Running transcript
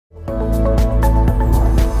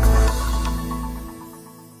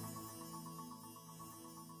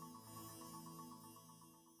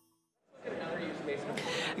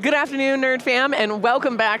Good afternoon, Nerd Fam, and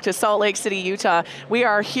welcome back to Salt Lake City, Utah. We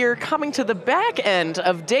are here coming to the back end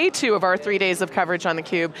of day 2 of our 3 days of coverage on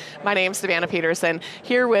theCUBE. My name's Savanah Peterson,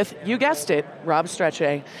 here with, you guessed it, Rob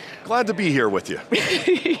Strechay. Glad to be here with you.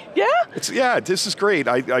 Yeah? This is great.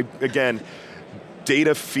 Again,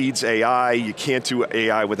 data feeds AI. You can't do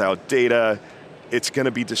AI without data. It's going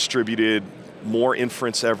to be distributed, more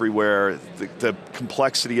inference everywhere, the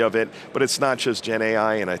complexity of it, but it's not just Gen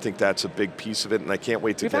AI, and I think that's a big piece of it, and I can't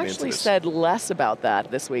wait to get into this. We've actually said less about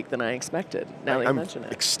that this week than I expected, now that you mention it.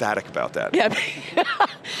 I'm ecstatic about that. Yeah,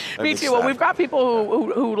 me too. Well, we've got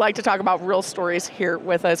people who like to talk about real stories here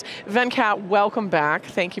with us. Venkat, welcome back.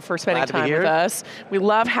 Thank you for spending time with us. We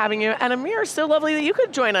love having you, and Ameer, so lovely that you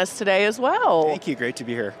could join us today as well. Thank you, great to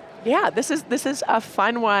be here. Yeah, this is a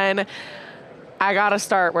fun one. I got to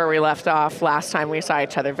start where we left off last time we saw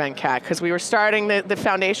each other, Venkat, because we were starting the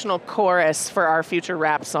foundational chorus for our future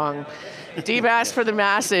rap song. D-Bass for the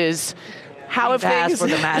masses. How have things... for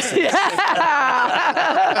the masses.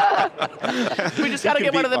 We just got to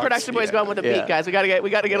get one of the production boys going with a beat, guys. We got to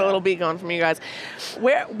get a little beat going from you guys.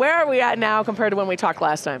 Where are we at now compared to when we talked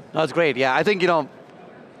last time? That's great, yeah. I think,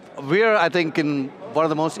 we're, in one of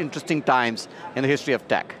the most interesting times in the history of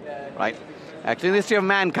tech, right? Actually, in the history of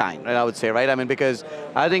mankind, right, I would say, right? I mean, because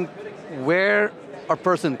I think we're a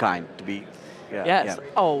person kind to be. Yeah, yes. Yeah.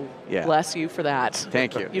 Oh, bless you for that.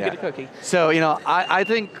 Thank you. You get a cookie. So, I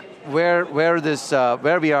think where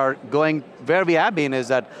we are going, where we have been is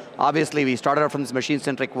that obviously we started out from this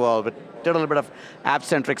machine-centric world, but did a little bit of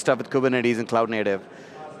app-centric stuff with Kubernetes and cloud native.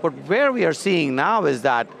 But where we are seeing now is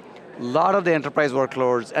that a lot of the enterprise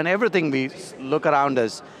workloads and everything we look around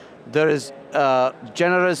us, there is a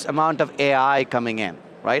generous amount of AI coming in,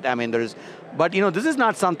 right? I mean, but this is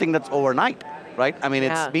not something that's overnight, right? I mean,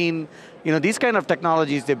 it's been, these kind of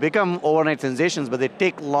technologies, they become overnight sensations, but they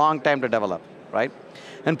take long time to develop, right?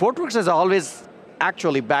 And Portworx has always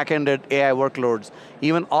actually back-ended AI workloads,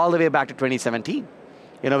 even all the way back to 2017.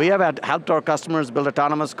 We have helped our customers build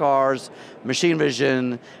autonomous cars, machine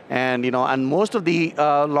vision, and and most of the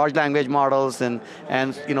large language models and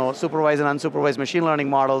supervised and unsupervised machine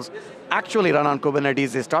learning models actually run on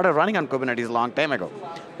Kubernetes. They started running on Kubernetes a long time ago.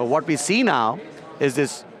 But what we see now is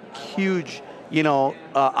this huge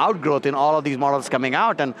outgrowth in all of these models coming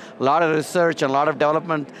out, and a lot of research and a lot of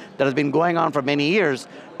development that has been going on for many years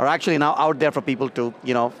are actually now out there for people to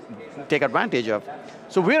take advantage of.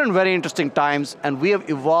 So we're in very interesting times, and we have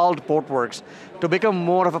evolved Portworx to become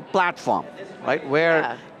more of a platform, right?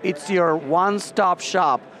 Where it's your one-stop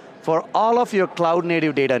shop for all of your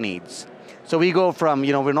cloud-native data needs. So we go from,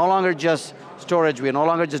 we're no longer just storage, we're no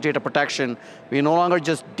longer just data protection, we're no longer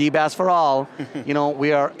just DBaaS for all,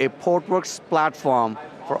 we are a Portworx platform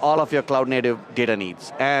for all of your cloud-native data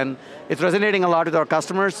needs. And it's resonating a lot with our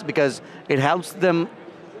customers because it helps them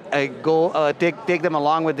take them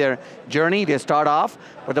along with their journey. They start off,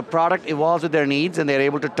 but the product evolves with their needs, and they're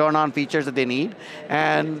able to turn on features that they need,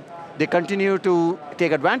 and they continue to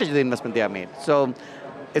take advantage of the investment they have made. So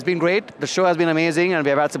it's been great. The show has been amazing, and we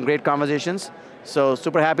have had some great conversations. So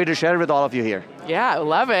super happy to share it with all of you here. Yeah,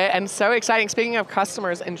 love it, and so exciting. Speaking of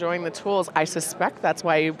customers enjoying the tools, I suspect that's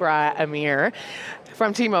why you brought Ameer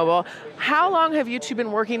from T-Mobile. How long have you two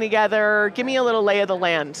been working together? Give me a little lay of the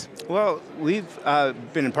land. Well, we've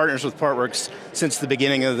been in partners with Portworx since the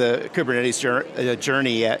beginning of the Kubernetes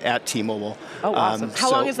journey at T-Mobile. Oh, awesome. How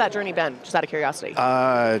long has that journey been, just out of curiosity?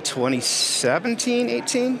 2017,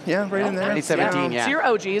 18, yeah, right in there. 2017, yeah. So you're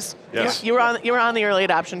OGs. Yes. You were on the early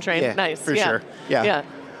adoption train. Yeah, nice. for sure. Yeah.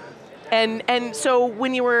 And so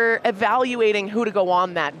when you were evaluating who to go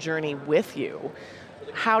on that journey with you,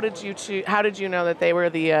 how did you know that they were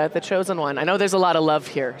the chosen one? I know there's a lot of love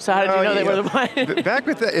here, so how did you know they were the one? Back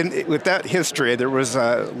with that history, there was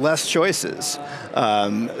less choices.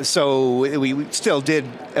 So we still did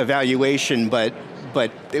evaluation, but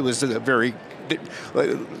it was a very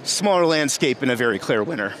smaller landscape and a very clear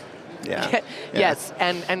winner. Yeah. Yes,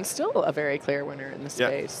 and still a very clear winner in the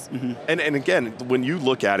space. Yeah. Mm-hmm. And again, when you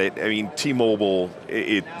look at it, I mean, T-Mobile,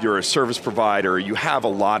 you're a service provider, you have a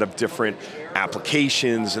lot of different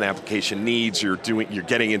applications and application needs, you're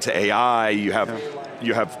getting into AI, you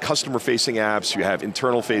have customer-facing apps, you have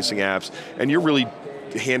internal-facing apps, and you're really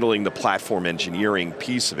handling the platform engineering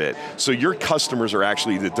piece of it. So your customers are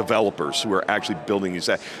actually the developers who are actually building these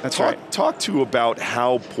apps. That's right. Talk to about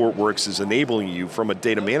how Portworx is enabling you from a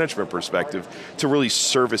data management perspective to really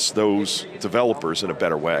service those developers in a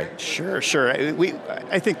better way. Sure.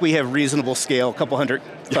 I think we have reasonable scale, a couple hundred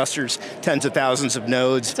clusters, tens of thousands of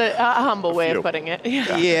nodes. It's a humble way of putting it.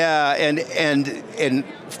 Yeah, and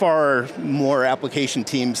far more application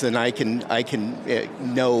teams than I can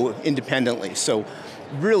know independently. So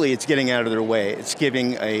really it's getting out of their way. It's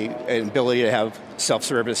giving an ability to have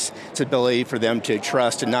self-service. It's an ability for them to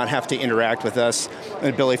trust and not have to interact with us,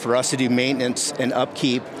 an ability for us to do maintenance and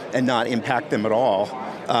upkeep and not impact them at all.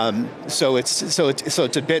 So it's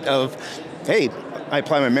a bit of, hey, I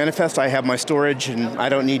apply my manifest, I have my storage, and I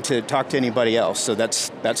don't need to talk to anybody else. So that's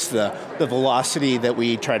the velocity that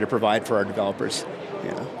we try to provide for our developers.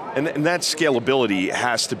 Yeah. And that scalability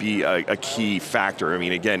has to be a key factor. I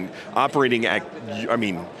mean, again, operating at,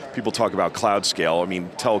 people talk about cloud scale. I mean,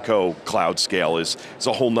 telco cloud scale is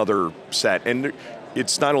a whole nother set. And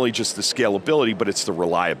it's not only just the scalability, but it's the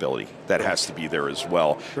reliability that has to be there as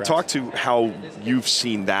well. Correct. Talk to how you've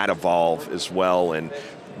seen that evolve as well, and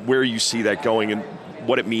where you see that going, and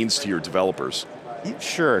what it means to your developers.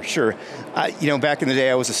 Sure. Back in the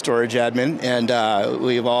day I was a storage admin, and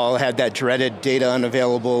we've all had that dreaded data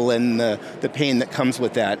unavailable and the pain that comes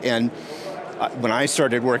with that. And when I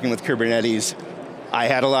started working with Kubernetes, I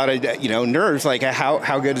had a lot of nerves, like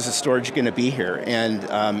how good is the storage going to be here?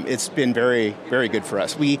 And it's been very, very good for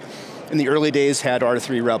us. We, in the early days, had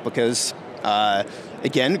R3 replicas,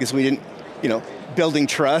 again, because we didn't, building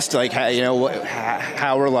trust, like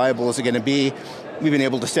how reliable is it going to be? We've been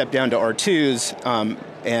able to step down to R2s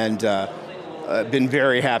and been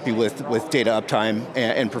very happy with data uptime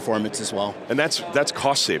and performance as well. And that's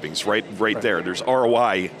cost savings, right there. There's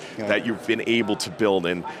ROI that you've been able to build,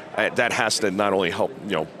 and that has to not only help,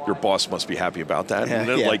 your boss must be happy about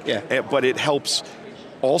that, but it helps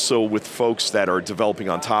also with folks that are developing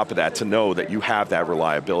on top of that to know that you have that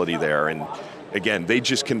reliability there, and again, they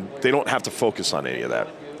don't have to focus on any of that.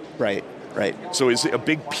 Right. So is it a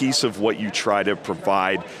big piece of what you try to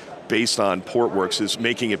provide based on Portworx is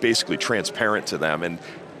making it basically transparent to them, and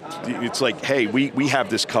it's like, hey, we have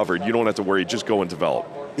this covered, you don't have to worry, just go and develop.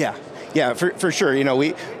 Yeah, for sure.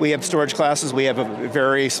 We have storage classes, we have a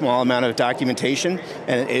very small amount of documentation,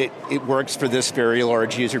 and it works for this very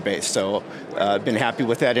large user base, so been happy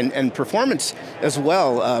with that. And performance as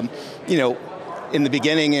well. In the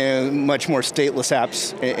beginning, much more stateless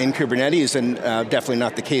apps in Kubernetes, and definitely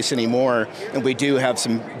not the case anymore. And we do have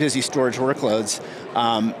some busy storage workloads,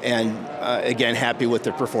 and again, happy with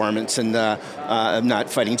the performance, and I'm not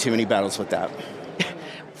fighting too many battles with that.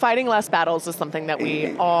 Fighting less battles is something that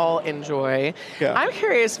we all enjoy. Yeah. I'm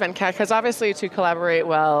curious, Venkat, because obviously to collaborate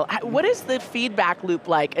well, what is the feedback loop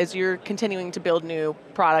like as you're continuing to build new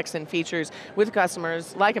products and features with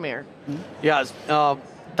customers like Ameer? Yes.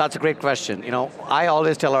 That's a great question. I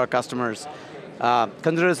always tell our customers,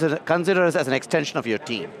 consider us as an extension of your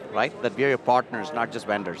team, right? That we are your partners, not just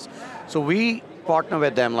vendors. So we partner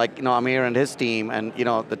with them, like Ameer and his team, and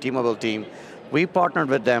the T-Mobile team. We partnered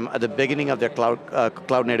with them at the beginning of their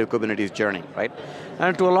cloud-native Kubernetes journey, right?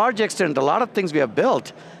 And to a large extent, a lot of things we have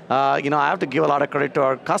built, I have to give a lot of credit to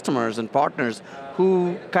our customers and partners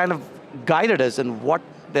who kind of guided us in what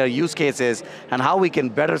their use case is and how we can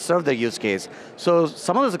better serve their use case. So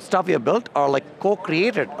some of the stuff we have built are like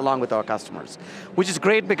co-created along with our customers, which is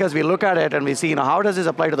great because we look at it and we see, how does this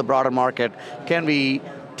apply to the broader market? Can we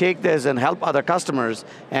take this and help other customers?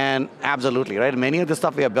 And absolutely, right? Many of the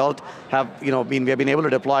stuff we have built have, we have been able to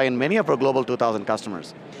deploy in many of our global 2,000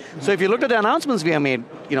 customers. So if you look at the announcements we have made,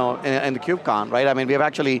 in the KubeCon, right? We have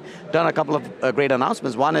actually done a couple of great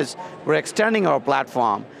announcements. One is we're extending our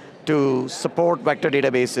platform to support vector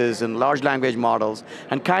databases and large language models,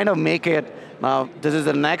 and kind of make it, this is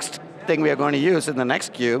the next thing we are going to use in the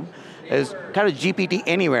next Cube, is kind of GPT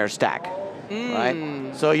anywhere stack,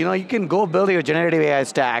 right? So you can go build your generative AI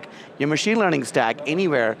stack, your machine learning stack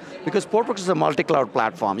anywhere, because Portworx is a multi-cloud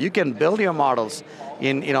platform. You can build your models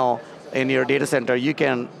in your data center, you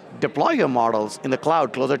can deploy your models in the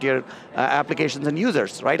cloud closer to your applications and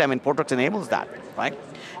users, right? Portworx enables that, right?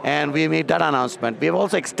 And we made that announcement. We have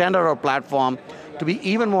also extended our platform to be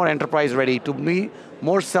even more enterprise ready, to be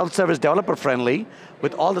more self-service developer friendly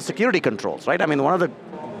with all the security controls, right? One of the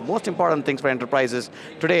most important things for enterprises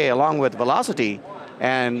today, along with velocity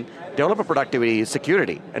and developer productivity, is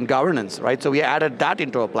security and governance, right? So we added that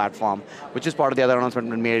into our platform, which is part of the other announcement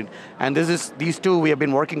we made. And these two, we have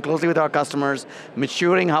been working closely with our customers,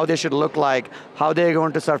 maturing how they should look like, how they're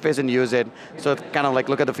going to surface and use it. So kind of like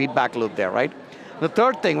look at the feedback loop there, right? The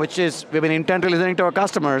third thing, which is we've been intently listening to our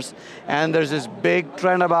customers, and there's this big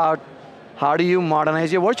trend about how do you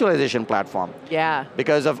modernize your virtualization platform? Yeah.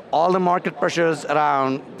 Because of all the market pressures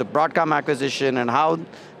around the Broadcom acquisition and how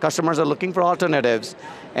customers are looking for alternatives.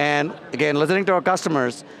 And again, listening to our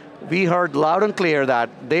customers, we heard loud and clear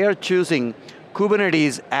that they are choosing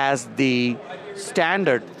Kubernetes as the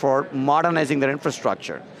standard for modernizing their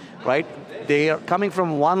infrastructure, right? They are coming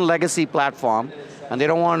from one legacy platform, and they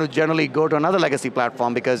don't want to generally go to another legacy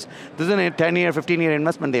platform because this is a 10-year, 15-year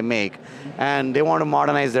investment they make, and they want to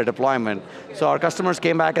modernize their deployment. So our customers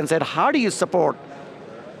came back and said, how do you support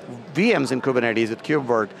VMs in Kubernetes with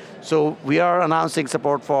KubeVirt? So we are announcing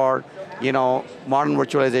support for modern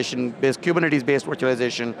virtualization, Kubernetes-based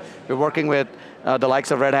virtualization. We're working with the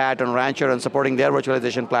likes of Red Hat and Rancher and supporting their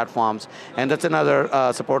virtualization platforms. And that's another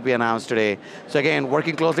support we announced today. So again,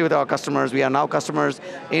 working closely with our customers. We are now customers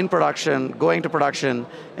in production, going to production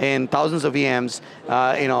in thousands of VMs,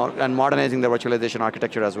 and modernizing the virtualization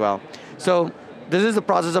architecture as well. So this is the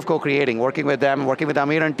process of co-creating, working with them, working with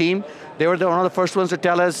Ameer and team. They were one of the first ones to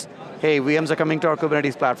tell us, hey, VMs are coming to our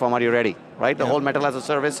Kubernetes platform, are you ready? Right, the whole metal as a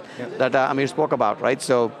service that Ameer spoke about, right?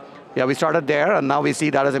 So, yeah, we started there, and now we see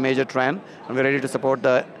that as a major trend, and we're ready to support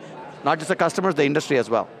not just the customers, the industry as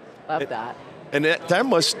well. Love that. And that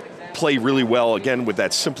must play really well, again, with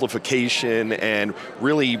that simplification and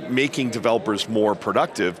really making developers more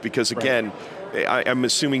productive, because again, I'm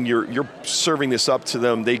assuming you're serving this up to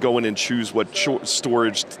them, they go in and choose what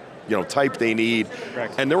storage type they need,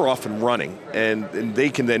 and they're often running, and they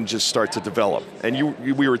can then just start to develop. And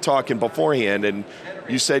we were talking beforehand, and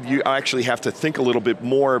you said you actually have to think a little bit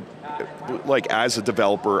more, like as a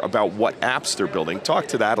developer, about what apps they're building. Talk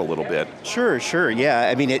to that a little bit. Sure, yeah.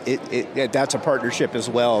 I mean, that's a partnership as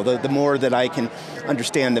well. The more that I can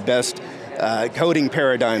understand the best coding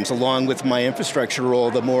paradigms along with my infrastructure role,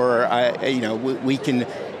 the more we can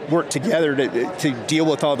work together to deal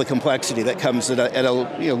with all the complexity that comes at a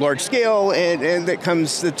large scale and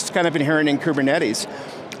that's kind of inherent in Kubernetes.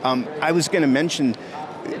 I was going to mention,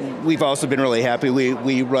 we've also been really happy.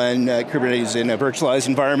 We run Kubernetes in a virtualized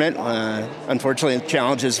environment. Unfortunately,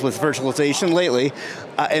 challenges with virtualization lately,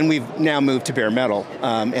 and we've now moved to bare metal,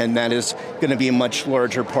 and that is going to be a much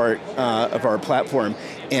larger part of our platform.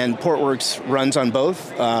 And Portworx runs on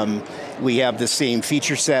both. We have the same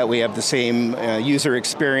feature set, we have the same user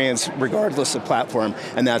experience regardless of platform,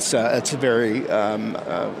 and that's a very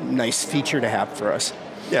nice feature to have for us.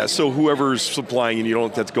 Yeah, so whoever's supplying, and you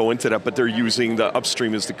don't have to go into that, but they're using the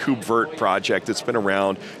upstream is the KubeVirt project. It's been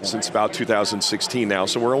around since about 2016 now,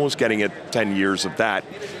 so we're almost getting at 10 years of that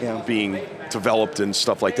being developed and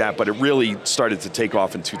stuff like that, but it really started to take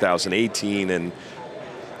off in 2018, and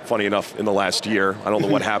funny enough, in the last year, I don't know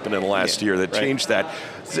what happened in the last year that changed that.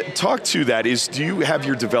 Talk to that, do you have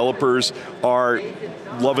your developers are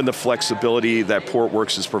loving the flexibility that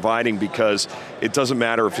Portworx is providing, because it doesn't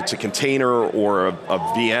matter if it's a container or a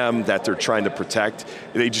VM that they're trying to protect,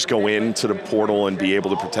 they just go into the portal and be able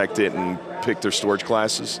to protect it and pick their storage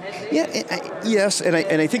classes? Yes, and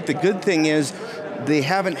I think the good thing is they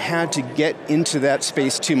haven't had to get into that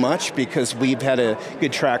space too much because we've had a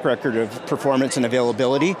good track record of performance and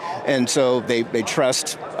availability, and so they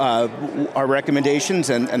trust our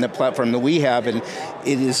recommendations and the platform that we have, and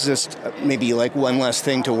it is just maybe like one less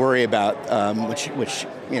thing to worry about, which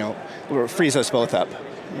frees us both up.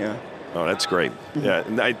 Yeah. Oh, that's great. Yeah,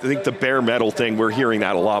 and I think the bare metal thing, we're hearing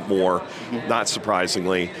that a lot more, not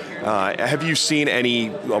surprisingly. Have you seen any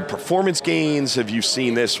performance gains? Have you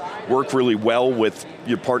seen this work really well with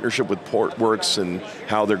your partnership with Portworx and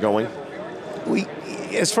how they're going?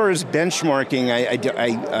 As far as benchmarking,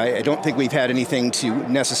 I don't think we've had anything to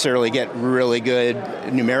necessarily get really good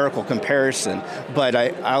numerical comparison, but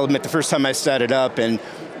I'll admit the first time I set it up and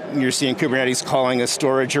you're seeing Kubernetes calling a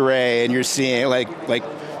storage array and you're seeing like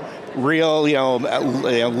real,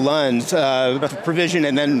 LUNs provision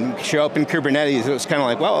and then show up in Kubernetes. It was kind of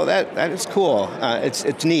like, well, that is cool.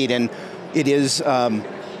 It's neat, and it is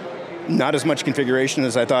not as much configuration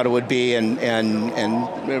as I thought it would be, and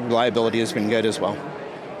reliability has been good as well.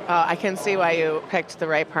 I can see why you picked the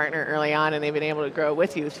right partner early on, and they've been able to grow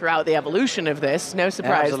with you throughout the evolution of this. No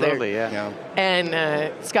surprise there. Absolutely, yeah. And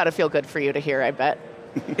it's got to feel good for you to hear, I bet.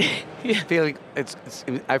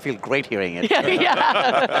 I feel great hearing it.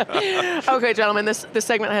 Yeah. Okay, gentlemen, this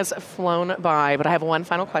segment has flown by, but I have one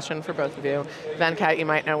final question for both of you. Venkat, you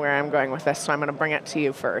might know where I'm going with this, so I'm going to bring it to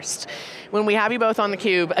you first. When we have you both on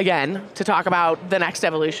theCUBE, again, to talk about the next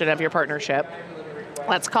evolution of your partnership,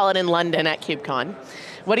 let's call it in London at KubeCon,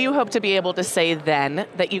 what do you hope to be able to say then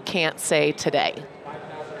that you can't say today?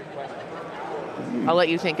 I'll let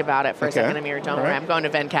you think about it for a second, Ameer. Don't worry, I'm going to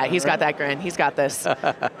Venkat. He's got that grin. He's got this.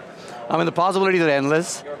 I mean, the possibilities are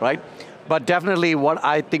endless, right? But definitely what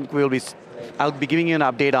I think I'll be giving you an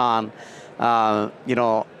update on,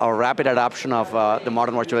 our rapid adoption of the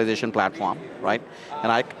modern virtualization platform, right?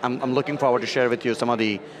 And I'm looking forward to share with you some of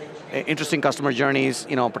the interesting customer journeys,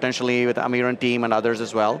 potentially with Ameer and team and others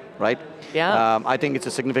as well, right? Yeah. I think it's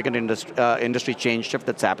a significant industry change shift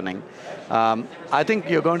that's happening. I think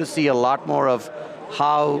you're going to see a lot more of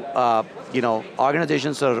how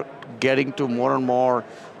organizations are getting to more and more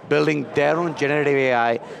building their own generative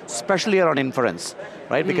AI, especially around inference,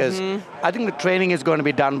 right? Because I think the training is going to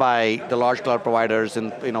be done by the large cloud providers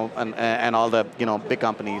and all the big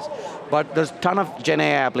companies. But there's a ton of Gen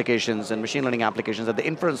AI applications and machine learning applications at the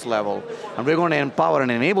inference level, and we're going to empower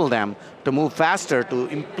and enable them to move faster to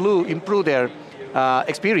improve their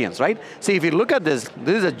experience, right? See, if you look at this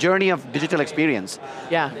is a journey of digital experience.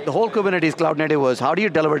 Yeah. The whole Kubernetes Cloud Native was, how do you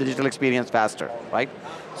deliver digital experience faster, right?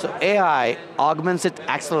 So AI augments it,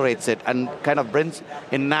 accelerates it, and kind of brings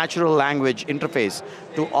a natural language interface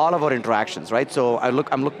to all of our interactions, right? So I'm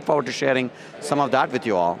looking forward to sharing some of that with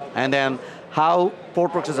you all. And then how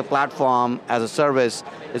Portworx as a platform, as a service,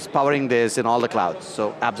 is powering this in all the clouds.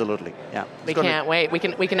 So absolutely, yeah. We can't wait. We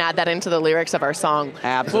can add that into the lyrics of our song.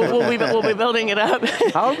 Absolutely. We'll be building it up.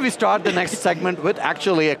 How would we start the next segment with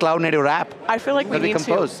actually a cloud native rap? I feel like we need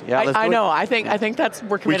compose. to. Yeah, I know. I think that's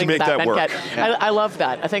we're committing make to that. that work. Yeah. I love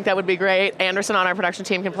that. I think that would be great. Anderson on our production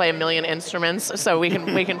team can play a million instruments, so we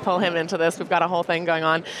can pull him into this. We've got a whole thing going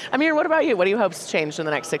on. Amir, what about you? What do you hope's changed in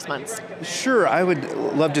the next 6 months? Sure, I would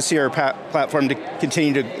love to see our platform to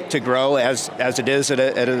continue to grow as it is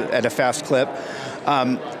at a fast clip,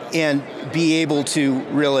 and be able to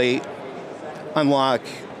really unlock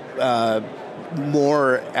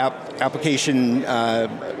more application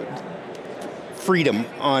freedom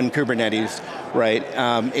on Kubernetes, right?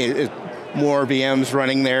 More VMs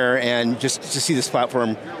running there, and just to see this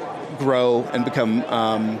platform grow and become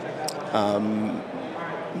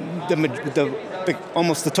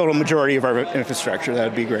almost the total majority of our infrastructure. That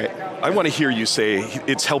would be great. I want to hear you say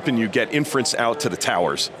it's helping you get inference out to the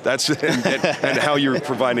towers. That's and how you're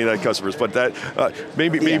providing that to customers. But that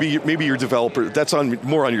maybe your developer. That's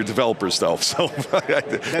more on your developer stuff. So, but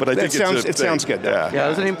I think it sounds good. Yeah,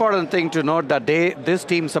 there's an important thing to note that this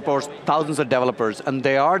team supports thousands of developers, and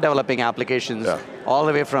they are developing applications all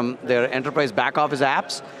the way from their enterprise back office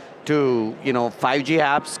apps to 5G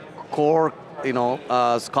apps, core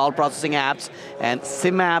call processing apps, and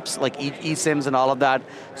SIM apps like eSIMs and all of that.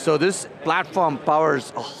 So this platform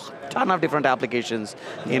powers a ton of different applications,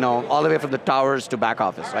 all the way from the towers to back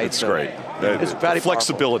office, right? It's great. It's very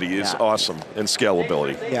flexibility powerful. is awesome, and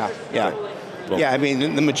scalability. Yeah. Yeah, I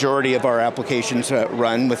mean, the majority of our applications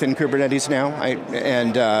run within Kubernetes now,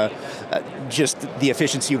 and just the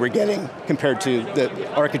efficiency we're getting compared to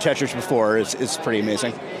the architectures before is pretty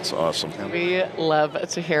amazing. It's awesome. We love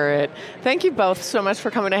to hear it. Thank you both so much for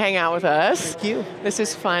coming to hang out with us. Thank you. This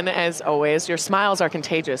is fun as always. Your smiles are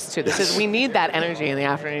contagious too. We need that energy in the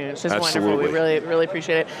afternoon. It's just wonderful. We really, really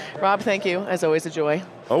appreciate it. Rob, thank you. As always, a joy.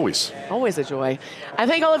 Always. Always a joy. I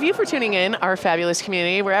thank all of you for tuning in, our fabulous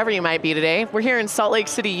community, wherever you might be today. We're here in Salt Lake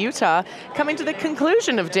City, Utah, coming to the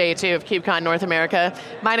conclusion of Day 2 of KubeCon North America.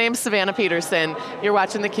 My name's Savanah Peterson. You're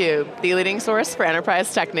watching theCUBE, the leading source for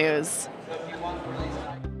enterprise tech news.